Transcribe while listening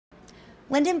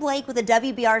Lyndon Blake with the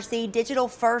WBRC Digital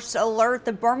First Alert.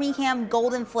 The Birmingham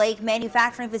Golden Flake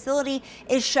manufacturing facility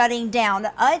is shutting down.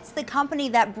 UTZ, the company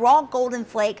that brought Golden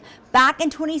Flake back in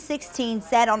 2016,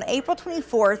 said on April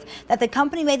 24th that the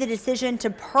company made the decision to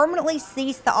permanently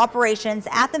cease the operations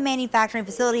at the manufacturing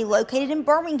facility located in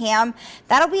Birmingham.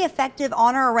 That'll be effective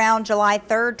on or around July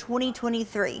 3rd,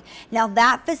 2023. Now,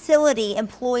 that facility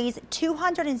employs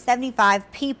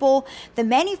 275 people. The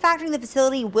manufacturing of the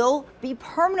facility will be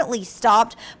permanently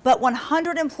stopped, but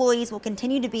 100 employees will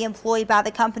continue to be employed by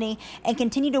the company and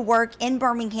continue to work in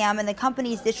Birmingham in the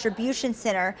company's distribution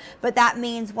center. But that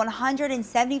means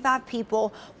 175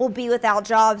 people will be without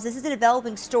jobs. This is a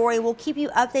developing story. We'll keep you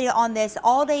updated on this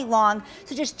all day long,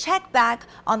 so just check back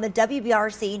on the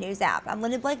WBRC News app. I'm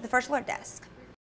Lyndon Blake, the First Alert Desk.